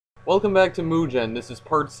Welcome back to M.U.G.E.N. This is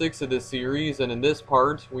part 6 of this series, and in this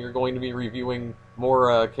part, we are going to be reviewing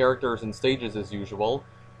more characters and stages as usual.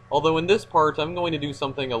 Although in this part, I'm going to do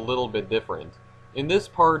something a little bit different. In this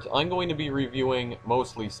part, I'm going to be reviewing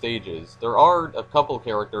mostly stages. There are a couple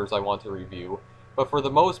characters I want to review, but for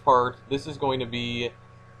the most part, this is going to be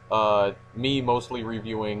me mostly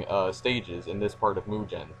reviewing stages in this part of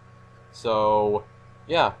M.U.G.E.N. So,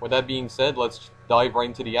 yeah, with that being said, let's dive right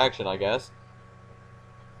into the action, I guess.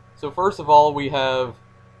 So first of all, we have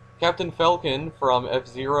Captain Falcon from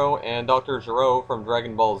F-Zero and Dr. Gero from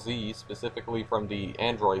Dragon Ball Z, specifically from the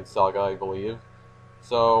Android saga, I believe.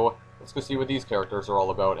 So let's go see what these characters are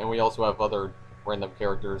all about. And we also have other random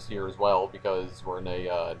characters here as well, because we're in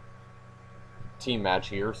a team match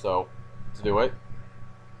here, so let's do it.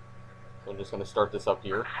 So I'm just going to start this up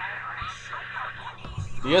here.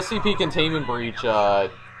 The SCP Containment Breach,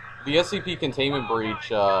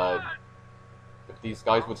 if these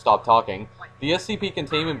guys would stop talking. The SCP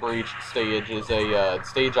Containment Breach stage is a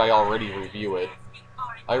stage I already reviewed.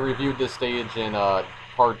 I reviewed this stage in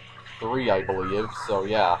part 3, I believe, so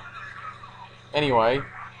yeah. Anyway,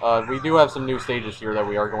 we do have some new stages here that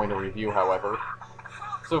we are going to review, however.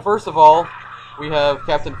 So first of all, we have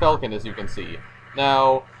Captain Falcon, as you can see.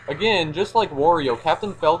 Now, again, just like Wario,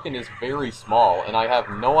 Captain Falcon is very small, and I have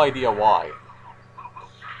no idea why.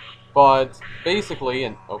 But basically,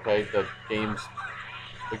 and okay, the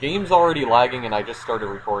game's already lagging, and I just started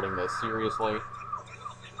recording this. Seriously.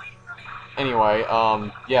 Anyway,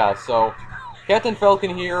 yeah. So Captain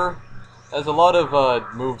Falcon here has a lot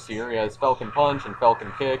of moves here. He has Falcon Punch and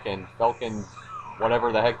Falcon Kick and Falcon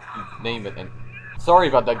whatever the heck you name it. And sorry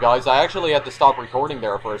about that, guys. I actually had to stop recording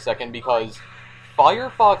there for a second because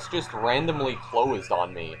Firefox just randomly closed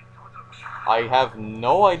on me. I have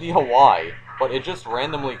no idea why, but it just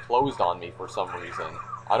randomly closed on me for some reason.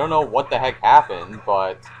 I don't know what the heck happened,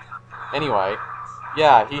 but anyway,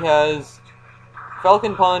 yeah, he has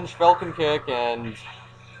Falcon Punch, Falcon Kick, and a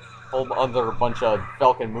whole other bunch of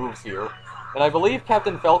Falcon moves here. And I believe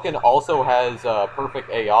Captain Falcon also has perfect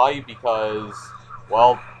AI because,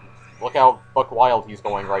 well, look how buck wild he's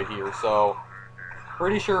going right here, so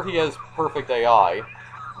pretty sure he has perfect AI.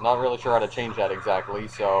 I'm not really sure how to change that exactly,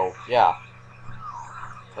 so yeah.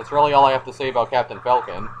 That's really all I have to say about Captain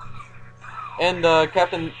Falcon. And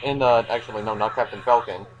actually no, not Captain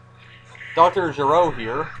Falcon. Dr. Gero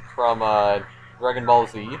here from Dragon Ball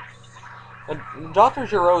Z. And Dr.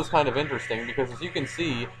 Gero is kind of interesting because, as you can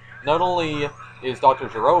see, not only is Dr.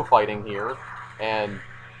 Gero fighting here and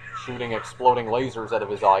shooting exploding lasers out of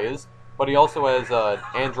his eyes, but he also has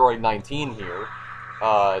Android 19 here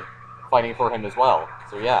fighting for him as well.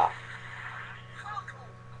 So yeah.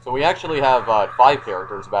 So we actually have 5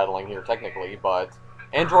 characters battling here technically, but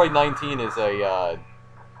Android 19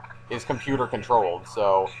 is computer controlled,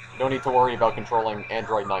 so you don't need to worry about controlling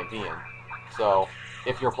Android 19. So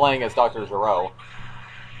if you're playing as Dr. Gero.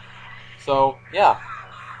 So yeah.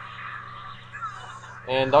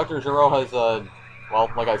 And Dr. Gero has well,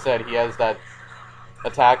 like I said, he has that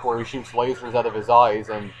attack where he shoots lasers out of his eyes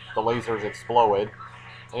and the lasers explode.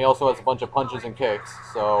 And he also has a bunch of punches and kicks,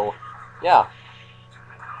 so yeah.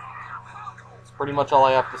 That's pretty much all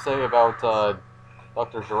I have to say about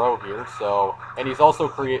Dr. Gero here, so, and he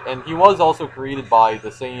was also created by the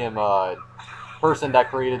same person that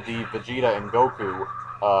created the Vegeta and Goku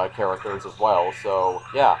characters as well, so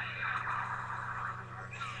yeah.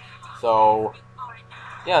 So,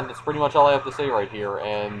 yeah, that's pretty much all I have to say right here,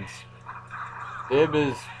 and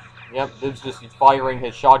Dib's just firing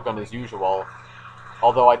his shotgun as usual,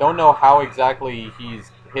 although I don't know how exactly he's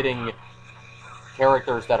hitting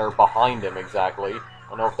characters that are behind him exactly. I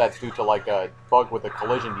don't know if that's due to, like, a bug with the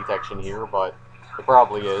collision detection here, but it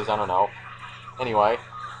probably is, I don't know. Anyway,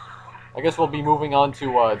 I guess we'll be moving on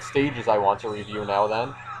to stages I want to review now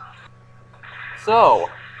then. So,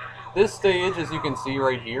 this stage, as you can see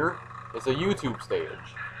right here, is a YouTube stage.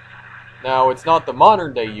 Now, it's not the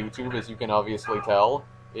modern day YouTube, as you can obviously tell.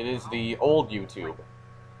 It is the old YouTube.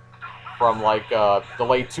 From, like, the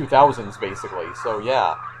late 2000s, basically. So,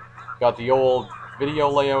 yeah. Got the old video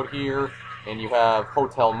layout here. And you have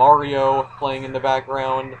Hotel Mario playing in the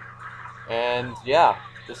background. And yeah,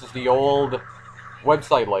 this is the old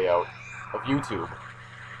website layout of YouTube.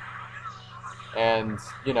 And,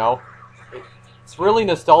 you know, it's really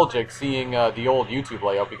nostalgic seeing the old YouTube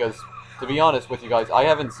layout because, to be honest with you guys, I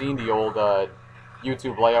haven't seen the old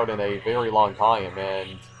YouTube layout in a very long time.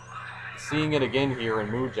 And seeing it again here in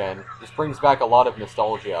M.U.G.E.N. just brings back a lot of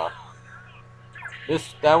nostalgia.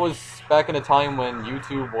 That was back in a time when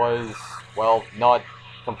YouTube was, well, not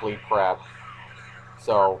complete crap.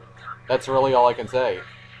 So, that's really all I can say.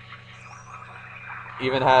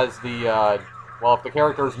 even has the, well, if the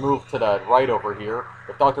characters move to the right over here,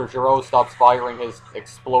 if Dr. Gero stops firing his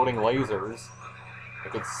exploding lasers, I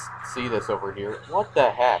could see this over here. What the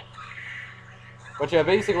heck? But yeah,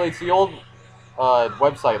 basically it's the old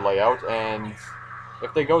website layout, and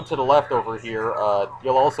if they go to the left over here,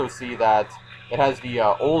 you'll also see that it has the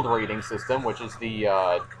old rating system, which is the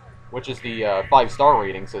 5-star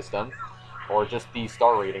rating system, or just the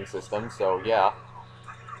star rating system. So yeah,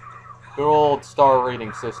 good old star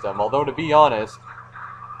rating system. Although to be honest,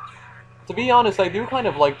 I do kind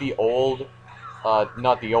of like the old.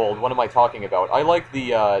 Not the old. What am I talking about? I like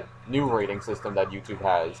the new rating system that YouTube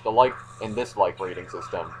has, the like and dislike rating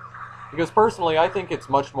system. Because personally, I think it's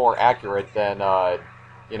much more accurate than,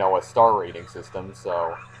 you know, a star rating system,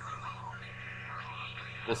 so...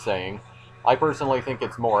 Just saying. I personally think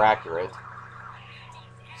it's more accurate.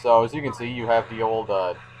 So, as you can see, you have the old,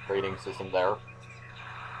 rating system there.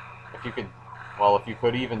 If you could... Well, if you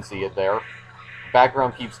could even see it there.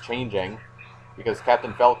 Background keeps changing, because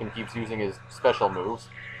Captain Falcon keeps using his special moves.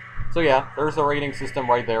 So yeah, there's a rating system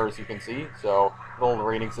right there, as you can see. So, the old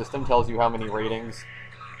rating system tells you how many ratings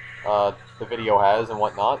the video has and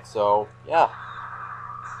whatnot, so yeah.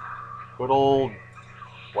 Good old,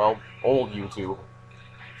 well, old YouTube.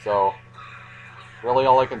 So, really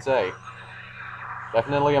all I can say.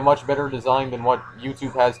 Definitely a much better design than what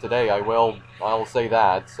YouTube has today, I'll say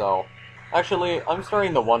that, so. Actually, I'm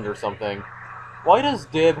starting to wonder something. Why is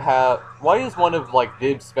one of, like,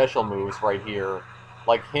 Dib's special moves right here,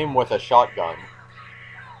 like him with a shotgun?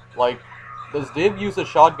 Like, does Dib use a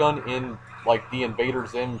shotgun in, like, the Invader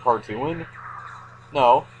Zim cartoon?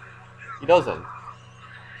 No, he doesn't.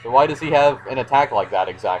 So why does he have an attack like that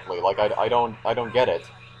exactly? Like, I don't get it.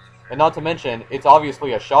 And not to mention, it's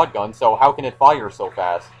obviously a shotgun, so how can it fire so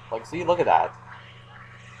fast? Like, see, look at that.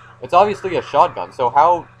 It's obviously a shotgun, so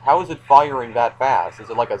how is it firing that fast? Is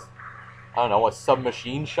it like a, I don't know, a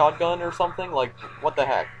submachine shotgun or something? Like, what the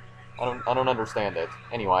heck? I don't understand it.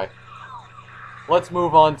 Anyway, let's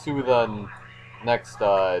move on to the next,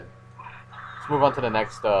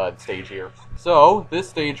 stage here. So, this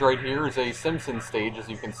stage right here is a Simpsons stage, as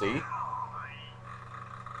you can see.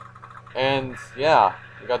 And, yeah,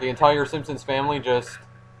 we got the entire Simpsons family just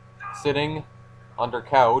sitting under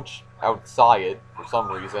couch outside for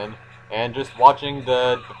some reason, and just watching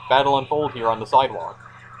the battle unfold here on the sidewalk.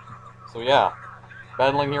 So yeah,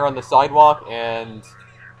 battling here on the sidewalk, and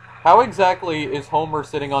how exactly is Homer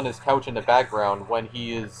sitting on his couch in the background when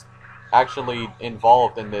he is actually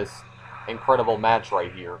involved in this incredible match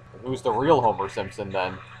right here? Who's the real Homer Simpson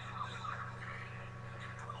then?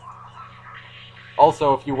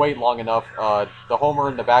 Also, if you wait long enough, the Homer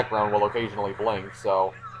in the background will occasionally blink,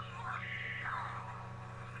 so...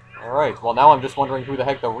 Alright, well now I'm just wondering who the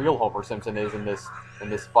heck the real Homer Simpson is in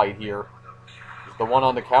this fight here. Is it the one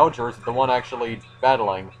on the couch, or is it the one actually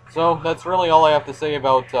battling? So, that's really all I have to say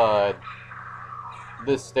about,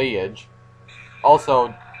 this stage.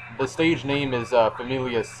 Also, the stage name is,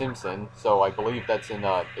 Familia Simpson, so I believe that's in,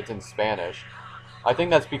 it's in Spanish. I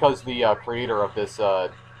think that's because the, creator of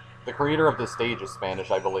this stage is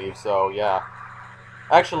Spanish, I believe, so yeah.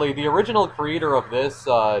 Actually, the original creator of this,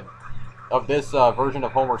 version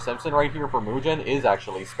of Homer Simpson right here for M.U.G.E.N is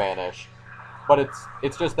actually Spanish. But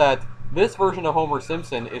it's just that this version of Homer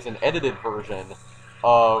Simpson is an edited version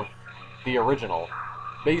of the original.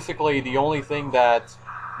 Basically, the only thing that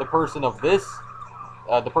the person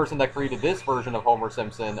that created this version of Homer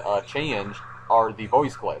Simpson changed are the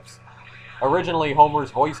voice clips. Originally,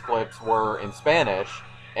 Homer's voice clips were in Spanish,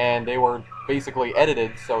 and they were basically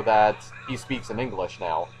edited so that he speaks in English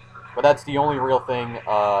now. But that's the only real thing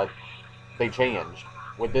they changed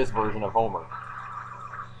with this version of Homer.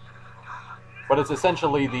 But it's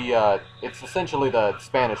essentially the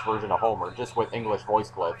Spanish version of Homer, just with English voice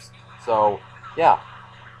clips. So, yeah.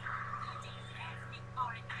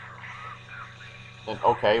 And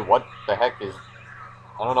okay, what the heck is...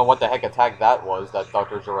 I don't know what the heck attack that was that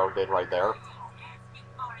Dr. Gero did right there.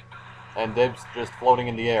 And Dib's just floating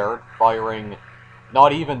in the air, firing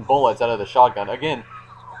not even bullets out of the shotgun. Again,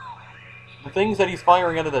 the things that he's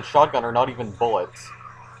firing out of the shotgun are not even bullets.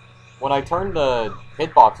 When I turn the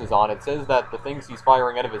hitboxes on, it says that the things he's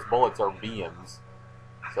firing out of his bullets are beams.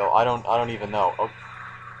 So I don't even know.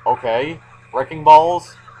 Okay, wrecking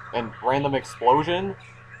balls and random explosion.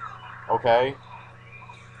 Okay.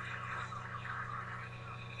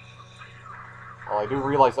 Well, I do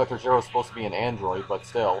realize Dr. Gero is supposed to be an android, but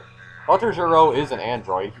still. Dr. Gero is an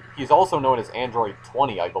android. He's also known as Android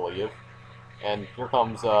 20, I believe. And here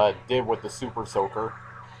comes Dib with the Super Soaker.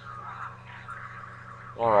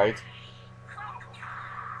 Alright.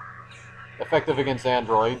 Effective against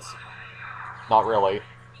androids. Not really.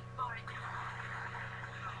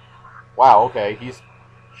 Wow, okay, he's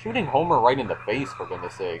shooting Homer right in the face, for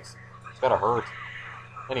goodness sakes. It's gotta hurt.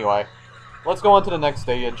 Anyway, let's go on to the next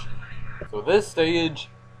stage. So this stage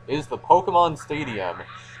is the Pokemon Stadium.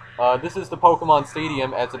 This is the Pokemon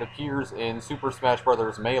Stadium as it appears in Super Smash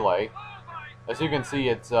Bros. Melee. As you can see,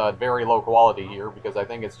 it's very low quality here, because I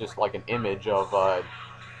think it's just like an image of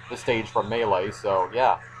the stage from Melee, so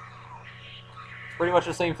yeah. It's pretty much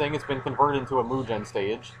the same thing. It's been converted into a M.U.G.E.N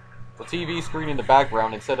stage. The TV screen in the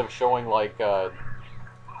background, instead of showing like, I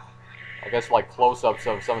guess like close-ups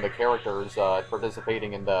of some of the characters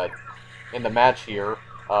participating in the match here,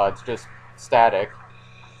 it's just static.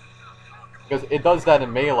 Because it does that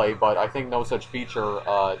in Melee, but I think no such feature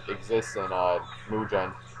exists in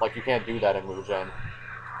M.U.G.E.N. Like, you can't do that in M.U.G.E.N.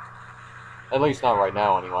 At least not right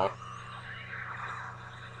now, anyway.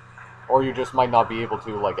 Or you just might not be able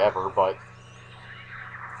to, like, ever, but...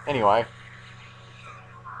 Anyway.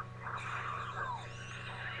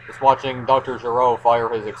 Just watching Dr. Gero fire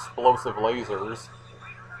his explosive lasers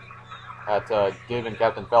at Div and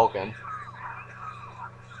Captain Falcon.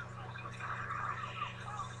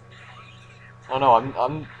 Oh no,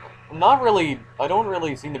 I'm not really... I don't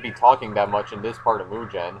really seem to be talking that much in this part of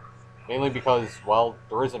M.U.G.E.N. Mainly because, well,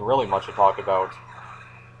 there isn't really much to talk about.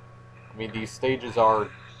 I mean, these stages are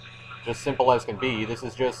just simple as can be. This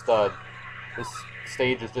is just, this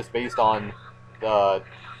stage is just based on the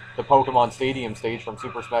Pokemon Stadium stage from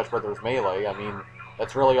Super Smash Bros. Melee. I mean,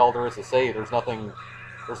 that's really all there is to say. There's nothing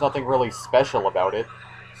really special about it.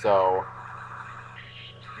 So,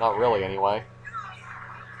 not really, anyway.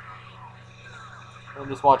 I'm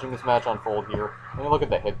just watching this match unfold here. Let me look at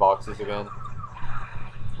the hitboxes again.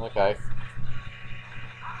 Okay.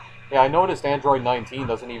 Yeah, I noticed Android 19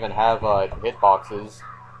 doesn't even have hitboxes,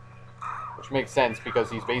 which makes sense because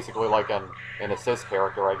he's basically like an assist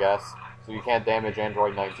character, I guess. So you can't damage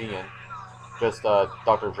Android 19. Just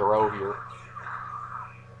Dr. Gero here.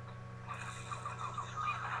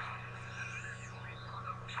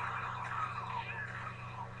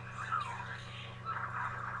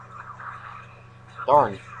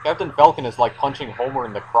 Darn, Captain Falcon is like punching Homer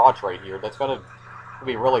in the crotch right here. That's gonna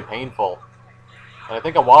be really painful. And I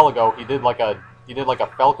think a while ago he did like a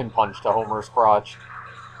Falcon punch to Homer's crotch.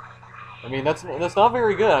 I mean that's not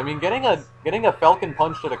very good. I mean getting a Falcon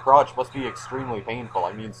punch to the crotch must be extremely painful.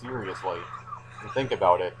 I mean seriously, think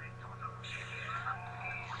about it.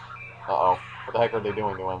 Uh-oh, what the heck are they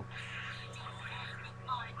doing to him?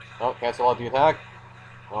 Oh, cancel out the attack?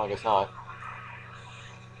 Well, I guess not.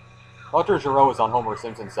 Dr. Gero is on Homer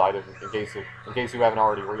Simpson's side, in case you haven't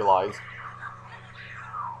already realized.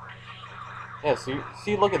 Yeah,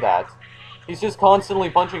 see, look at that. He's just constantly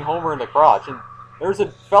punching Homer in the crotch, and there's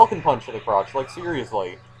a Falcon punch to the crotch, like,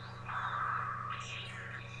 seriously.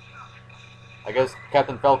 I guess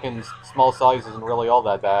Captain Falcon's small size isn't really all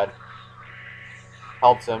that bad.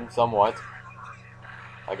 Helps him, somewhat.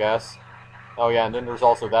 I guess. Oh yeah, and then there's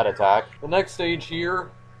also that attack. The next stage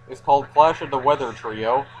here is called Clash of the Weather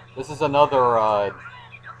Trio. This is another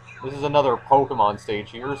Pokemon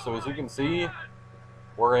stage here, so as you can see,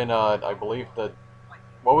 we're in, I believe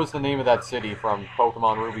what was the name of that city from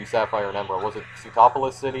Pokemon Ruby, Sapphire, and Emerald? Was it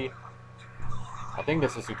Sutopolis City? I think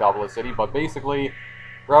this is Sutopolis City, but basically,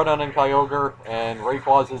 Groudon and Kyogre and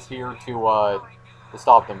Rayquaza is here to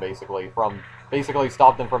stop them, basically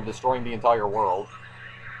stop them from destroying the entire world,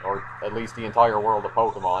 or at least the entire world of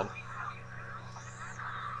Pokemon.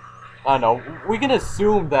 I don't know, we can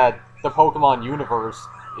assume that the Pokemon universe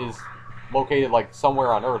is located, like,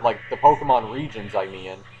 somewhere on Earth, like, the Pokemon regions, I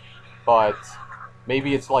mean, but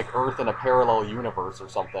maybe it's, like, Earth in a parallel universe or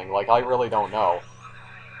something, like, I really don't know.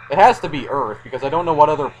 It has to be Earth, because I don't know what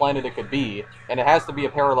other planet it could be, and it has to be a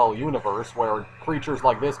parallel universe where creatures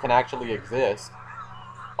like this can actually exist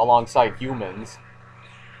alongside humans.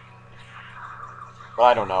 But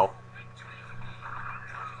I don't know.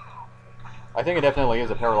 I think it definitely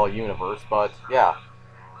is a parallel universe, but yeah.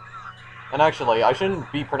 And actually, I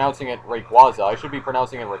shouldn't be pronouncing it Rayquaza, I should be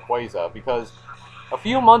pronouncing it Rayquaza, because a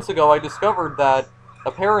few months ago I discovered that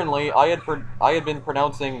apparently I had been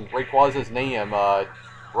pronouncing Rayquaza's name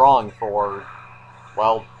wrong for,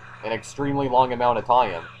 well, an extremely long amount of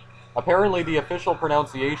time. Apparently the official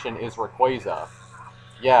pronunciation is Rayquaza.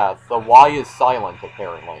 Yeah, the Y is silent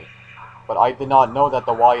apparently. But I did not know that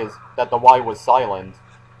the Y was silent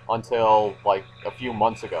until, like, a few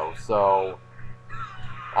months ago, so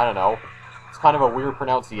I don't know. It's kind of a weird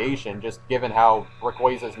pronunciation, just given how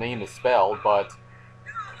Rayquaza's name is spelled, but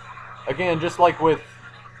again, just like with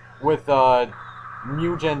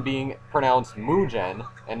M.U.G.E.N being pronounced M.U.G.E.N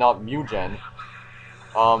and not M.U.G.E.N,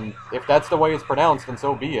 if that's the way it's pronounced, then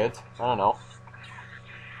so be it. I don't know.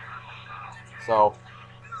 So,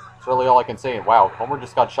 that's really all I can say. And wow, Homer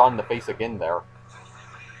just got shot in the face again there.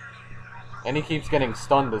 And he keeps getting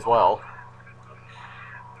stunned as well.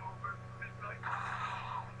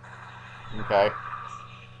 Okay.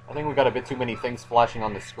 I think we got a bit too many things flashing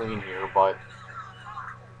on the screen here, but...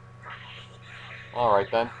 Alright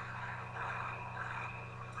then.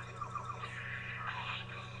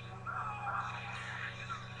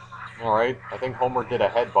 Alright, I think Homer did a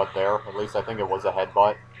headbutt there. At least I think it was a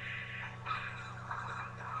headbutt.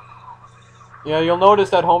 Yeah, you'll notice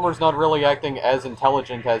that Homer's not really acting as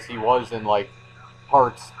intelligent as he was in, like,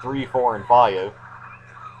 parts 3, 4, and 5.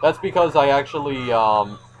 That's because I actually,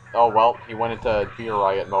 oh well, he went into Beer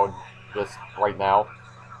Riot mode just right now.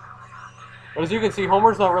 But as you can see,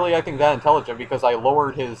 Homer's not really acting that intelligent because I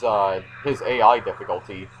lowered his AI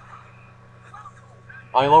difficulty.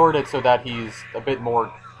 I lowered it so that he's a bit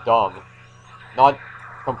more dumb. Not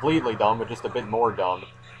completely dumb, but just a bit more dumb.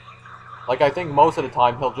 Like, I think most of the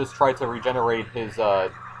time he'll just try to regenerate his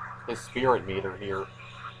spirit meter here.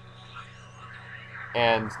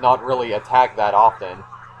 And not really attack that often.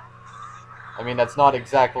 I mean, that's not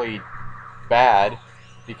exactly bad,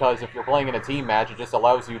 because if you're playing in a team match, it just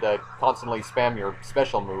allows you to constantly spam your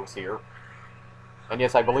special moves here. And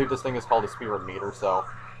yes, I believe this thing is called a spirit meter, so...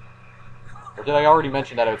 Or did I already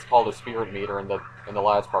mention that it's called a spirit meter in the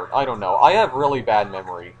last part? I don't know. I have really bad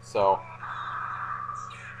memory, so...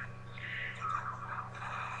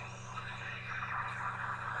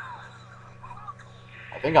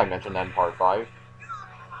 I think I mentioned that in part 5.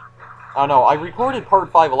 I don't know, I recorded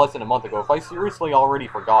part 5 less than a month ago. If I seriously already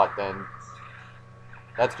forgot, then...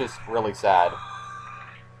 That's just really sad.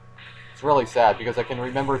 It's really sad, because I can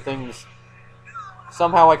remember things...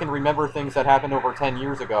 Somehow I can remember things that happened over 10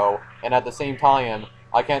 years ago, and at the same time,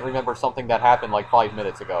 I can't remember something that happened like 5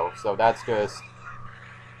 minutes ago. So that's just...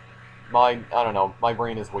 I don't know, my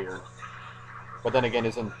brain is weird. But then again,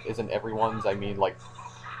 isn't everyone's? I mean, like...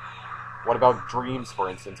 What about dreams,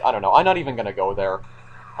 for instance? I don't know, I'm not even gonna go there.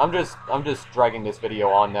 I'm just dragging this video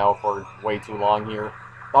on now for way too long here.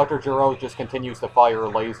 Dr. Gero just continues to fire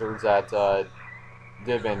lasers at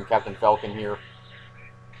Dib and Captain Falcon here.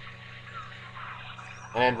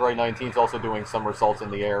 And Android 19's also doing somersaults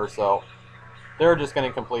in the air, so they're just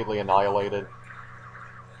getting completely annihilated.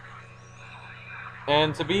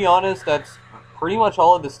 And to be honest, that's pretty much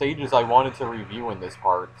all of the stages I wanted to review in this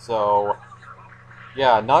part, so...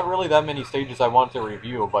 Yeah, not really that many stages I want to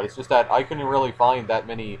review, but it's just that I couldn't really find that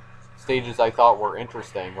many stages I thought were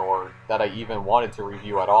interesting, or that I even wanted to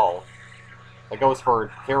review at all. That goes for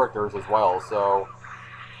characters as well, so...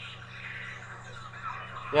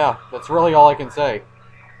 Yeah, that's really all I can say.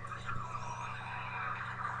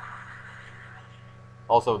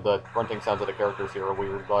 Also, the grunting sounds of the characters here are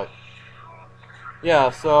weird, but... Yeah,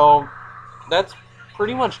 so... That's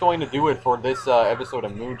pretty much going to do it for this episode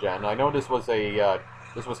of M.U.G.E.N. I know this was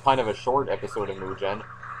kind of a short episode of M.U.G.E.N.,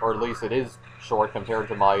 or at least it is short compared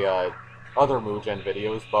to my other M.U.G.E.N.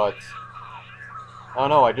 videos, but I don't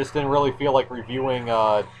know, I just didn't really feel like reviewing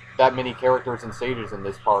that many characters and stages in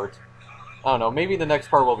this part. I don't know, maybe the next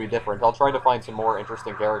part will be different. I'll try to find some more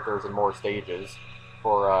interesting characters and more stages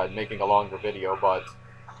for making a longer video, but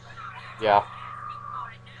yeah.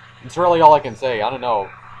 It's really all I can say. I don't know.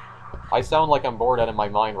 I sound like I'm bored out of my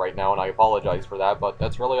mind right now, and I apologize for that, but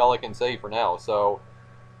that's really all I can say for now. So,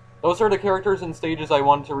 those are the characters and stages I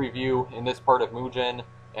wanted to review in this part of M.U.G.E.N.,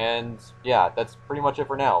 and yeah, that's pretty much it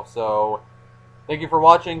for now. So, thank you for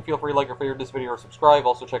watching. Feel free to like or favorite this video or subscribe.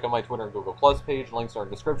 Also, check out my Twitter and Google Plus page. Links are in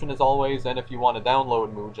the description as always, and if you want to download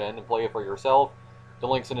M.U.G.E.N. and play it for yourself, the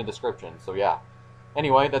link's in the description. So, yeah.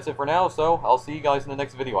 Anyway, that's it for now, so I'll see you guys in the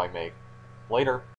next video I make. Later.